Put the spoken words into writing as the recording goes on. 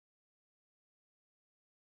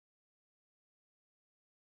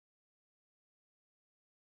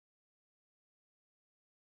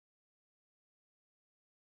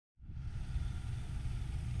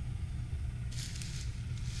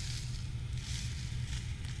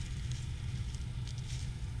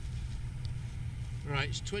Right,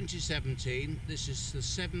 it's 2017. This is the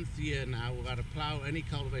 7th year now without a plough or any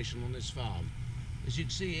cultivation on this farm. As you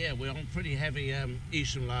can see here, we're on pretty heavy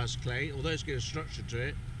Eastern Lars clay, although it's got a structure to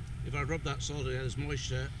it. If I rub that soil, there's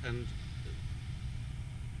moisture and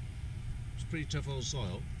it's pretty tough old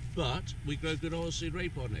soil. But we grow good oilseed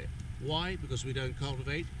rape on it. Why? Because we don't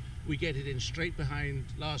cultivate. We get it in straight behind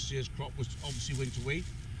last year's crop, was obviously winter wheat.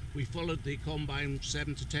 We followed the combine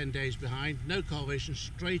 7 to 10 days behind, no cultivation,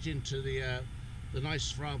 straight into the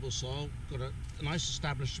nice friable soil, got a nice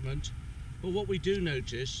establishment. But what we do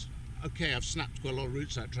notice, okay, I've snapped quite a lot of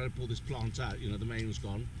roots out trying to pull this plant out, you know, the main was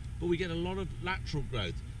gone, but we get a lot of lateral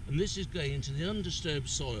growth, and this is going into the undisturbed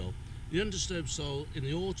soil. The undisturbed soil in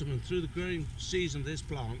the autumn and through the growing season of this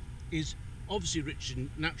plant is obviously rich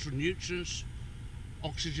in natural nutrients,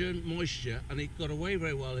 oxygen, moisture, and it got away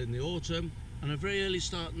very well in the autumn and a very early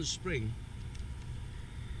start in the spring.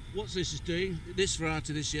 What this is doing, this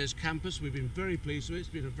variety this year's Campus, we've been very pleased with it. It's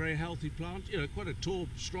been a very healthy plant, you know, quite a tall,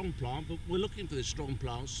 strong plant, but we're looking for the strong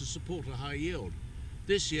plants to support a high yield.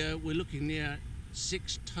 This year we're looking near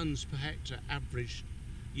 6 tonnes per hectare average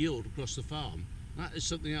yield across the farm. That is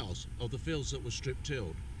something else of the fields that were strip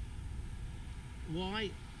tilled.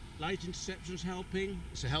 Why? Light interception's helping.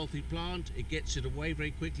 It's a healthy plant. It gets it away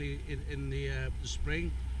very quickly in the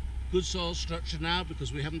spring. Good soil structure now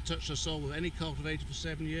because we haven't touched our soil with any cultivator for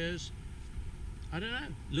 7 years. I don't know.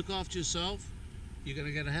 Look after yourself. You're going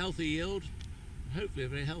to get a healthy yield, hopefully a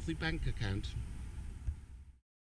very healthy bank account.